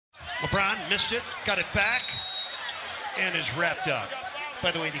LeBron missed it, got it back, and is wrapped up.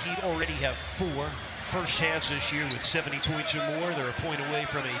 By the way, the Heat already have 4 first halves this year with 70 points or more. They're a point away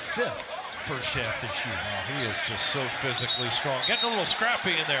from a 5th first half this year. Oh, he is just so physically strong. Getting a little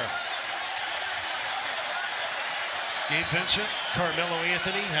scrappy in there. Gabe, Vincent, Carmelo,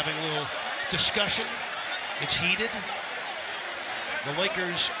 Anthony having a little discussion. It's heated. The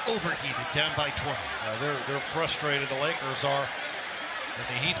Lakers overheated, down by 20. They're frustrated. The Lakers are. And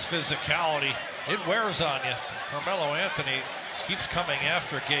the Heat's physicality, it wears on you. Carmelo Anthony keeps coming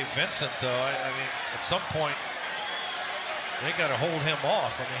after Gabe Vincent, though. I mean, at some point, they got to hold him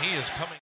off. I mean, he is coming.